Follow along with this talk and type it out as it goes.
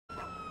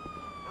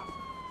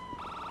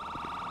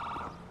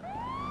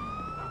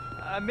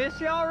I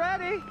miss you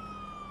already.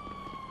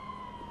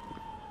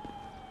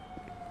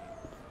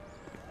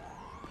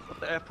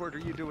 What the F word are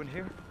you doing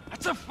here?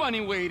 That's a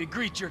funny way to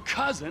greet your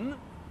cousin.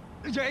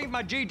 You ain't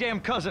my G-damn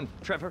cousin,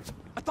 Trevor.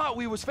 I thought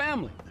we was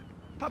family.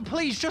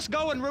 Please, just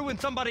go and ruin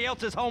somebody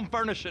else's home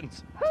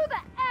furnishings. Who the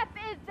F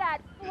is that,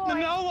 Floyd?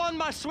 No one,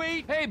 my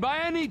sweet. Hey, by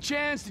any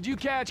chance, did you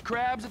catch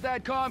crabs at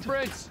that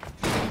conference?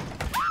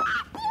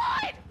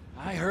 Floyd!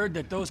 I heard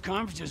that those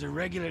conferences are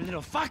regular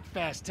little fuck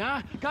fest,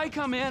 huh? Guy,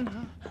 come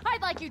in.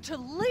 I'd like you to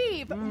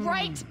leave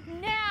right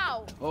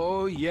now.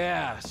 Oh,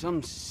 yeah,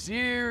 some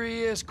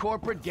serious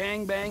corporate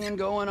gangbanging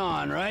going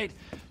on, right?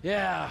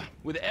 Yeah,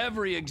 with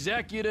every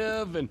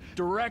executive and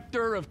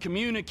director of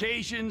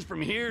communications from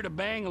here to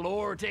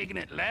Bangalore taking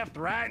it left,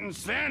 right, and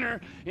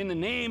center in the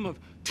name of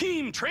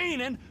team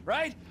training,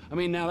 right? I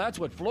mean, now that's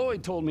what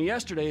Floyd told me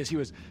yesterday as he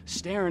was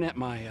staring at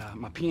my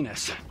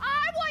penis.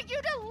 I want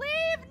you to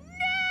leave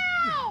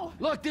now!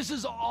 Look, this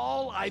is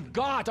all I've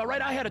got, all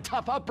right? I had a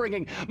tough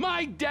upbringing.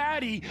 My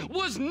daddy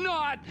was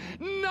not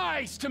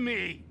nice to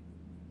me,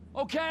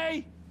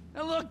 okay?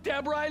 Now look,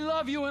 Deborah, I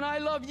love you, and I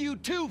love you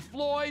too,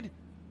 Floyd.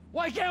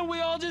 Why can't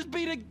we all just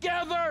be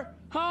together,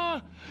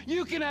 huh?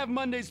 You can have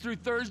Mondays through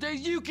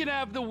Thursdays, you can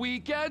have the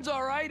weekends,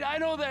 all right? I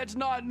know that's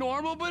not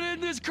normal, but in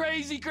this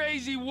crazy,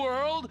 crazy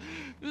world,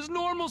 is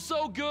normal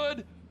so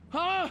good,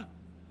 huh?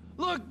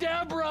 Look,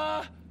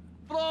 Deborah,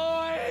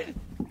 Floyd,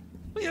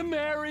 will you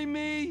marry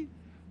me?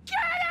 Get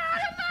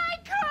out of my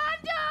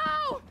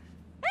condo!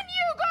 And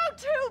you go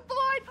too,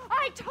 Floyd!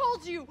 I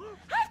told you,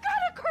 I've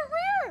got a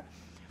career!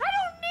 I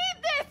don't need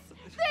this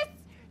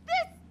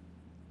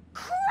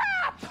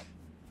crap!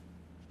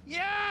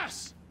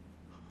 Yes!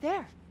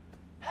 There.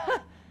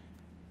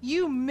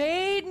 You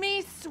made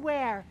me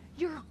swear.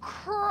 You're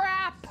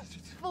crap,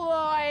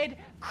 Floyd.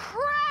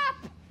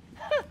 Crap!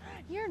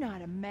 You're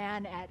not a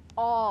man at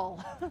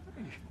all.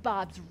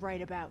 Bob's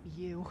right about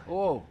you.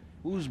 Oh,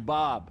 who's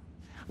Bob?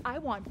 I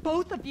want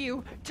both of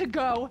you to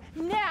go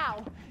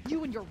now.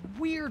 You and your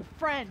weird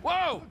friend.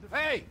 Whoa!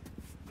 Hey!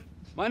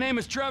 My name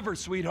is Trevor,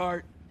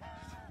 sweetheart.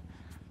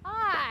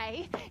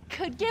 I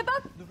could give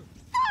a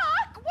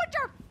fuck what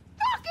your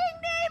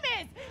fucking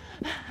name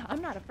is.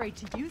 I'm not afraid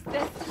to use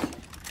this.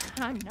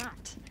 I'm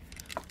not.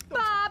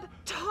 Bob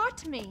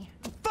taught me.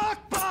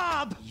 Fuck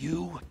Bob!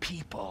 You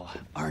people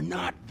are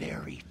not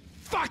very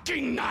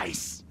fucking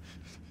nice!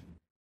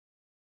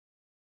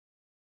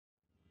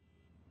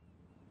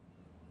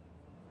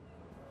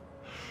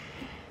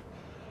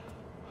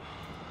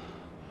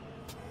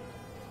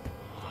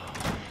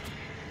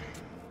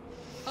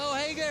 Oh,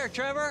 hey there,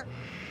 Trevor.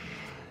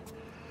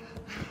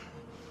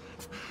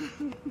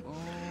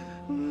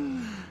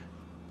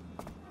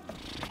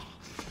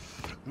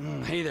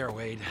 Hey there,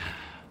 Wade.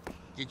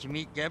 Did you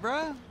meet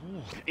Deborah?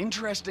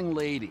 Interesting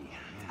lady.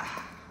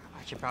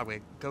 I should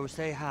probably go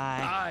say hi.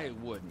 I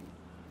wouldn't.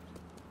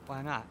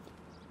 Why not?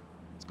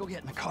 Let's go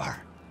get in the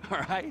car,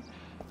 all right?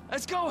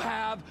 Let's go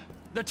have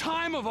the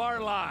time of our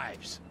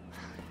lives.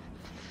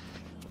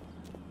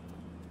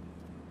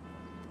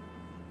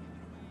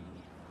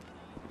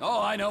 Oh,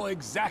 I know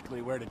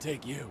exactly where to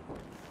take you.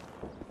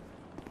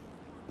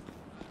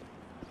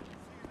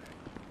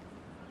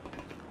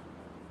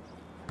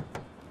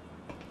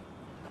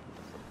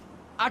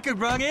 I could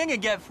run in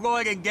and get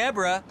Floyd and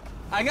Deborah.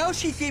 I know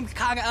she seems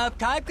kind of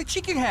uptight, but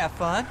she can have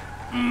fun.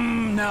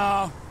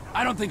 No,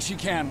 I don't think she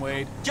can,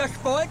 Wade. Just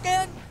Floyd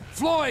then?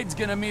 Floyd's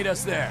gonna meet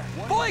us there.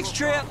 Boys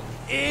trip.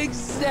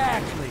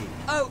 Exactly.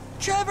 Oh,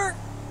 Trevor,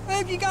 what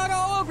have you got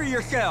all over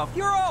yourself?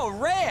 You're all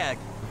red.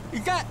 You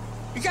got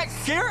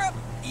syrup?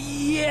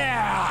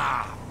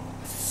 Yeah!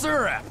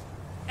 Syrup.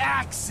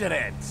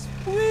 Accidents.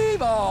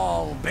 We've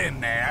all been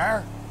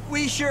there.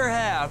 We sure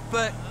have,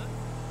 but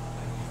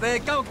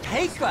it don't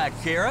taste like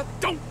syrup.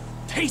 Don't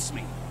taste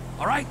me,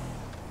 all right?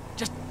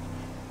 Just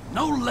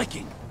no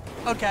licking.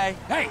 Okay.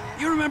 Hey,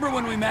 you remember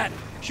when we met?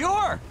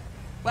 Sure.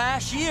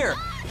 Last year.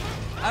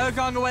 I was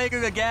on the way to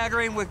the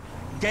gathering with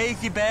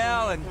Daisy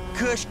Bell and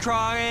Kush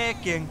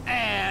Chronic and...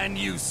 And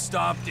you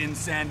stopped in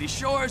Sandy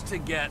Shores to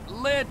get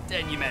lit,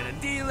 and you met a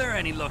dealer,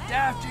 and he looked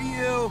after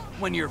you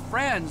when your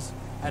friends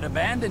had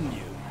abandoned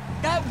you.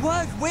 That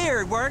was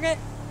weird, weren't it?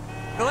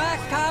 The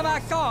last time I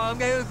saw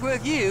them, it was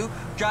with you,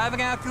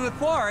 driving out to the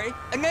quarry,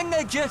 and then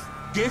they just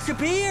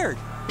disappeared.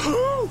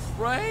 Poof,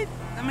 right?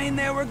 I mean,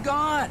 they were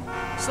gone.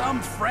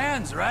 Some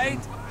friends, right?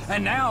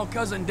 And now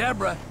Cousin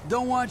Deborah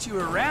don't want you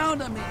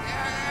around. I mean,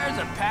 there's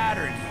a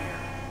pattern here.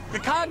 The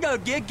Congo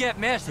did get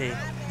messy.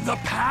 The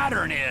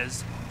pattern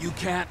is you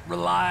can't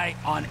rely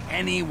on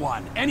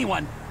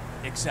anyone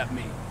except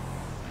me.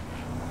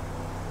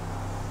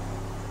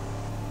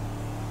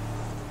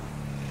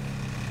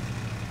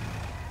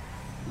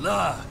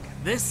 Look,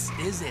 this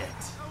is it.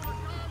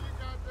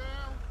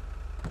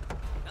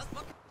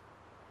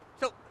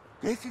 So,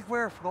 this is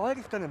where Floyd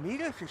is gonna meet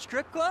us, a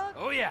strip club?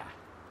 Oh, yeah.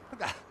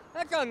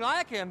 That's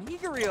unlike him.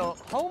 He's a real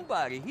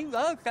homebody. He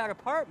loves that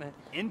apartment.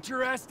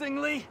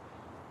 Interestingly,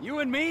 you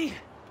and me,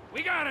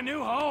 we got a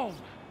new home.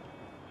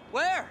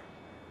 Where?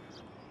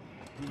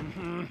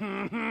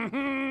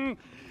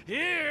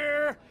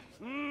 Here,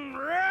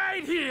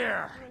 right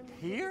here.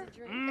 Here?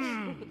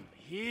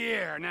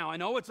 Here. Now, I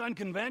know it's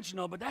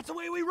unconventional, but that's the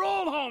way we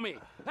roll, homie.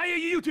 Hey,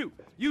 you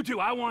two,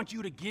 I want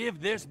you to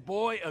give this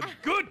boy a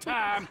good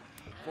time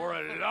for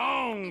a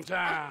long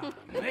time.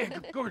 Hey,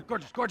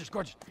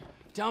 gorgeous.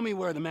 Tell me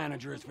where the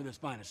manager is for this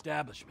fine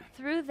establishment.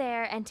 Through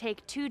there and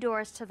take 2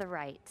 doors to the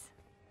right.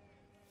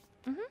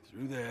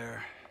 Through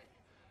there.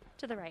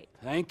 To the right.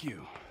 Thank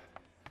you.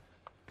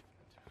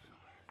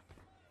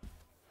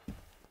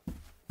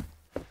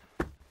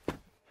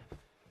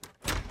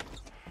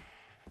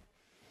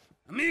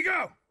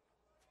 Amigo!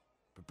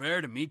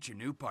 Prepare to meet your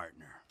new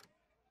partner.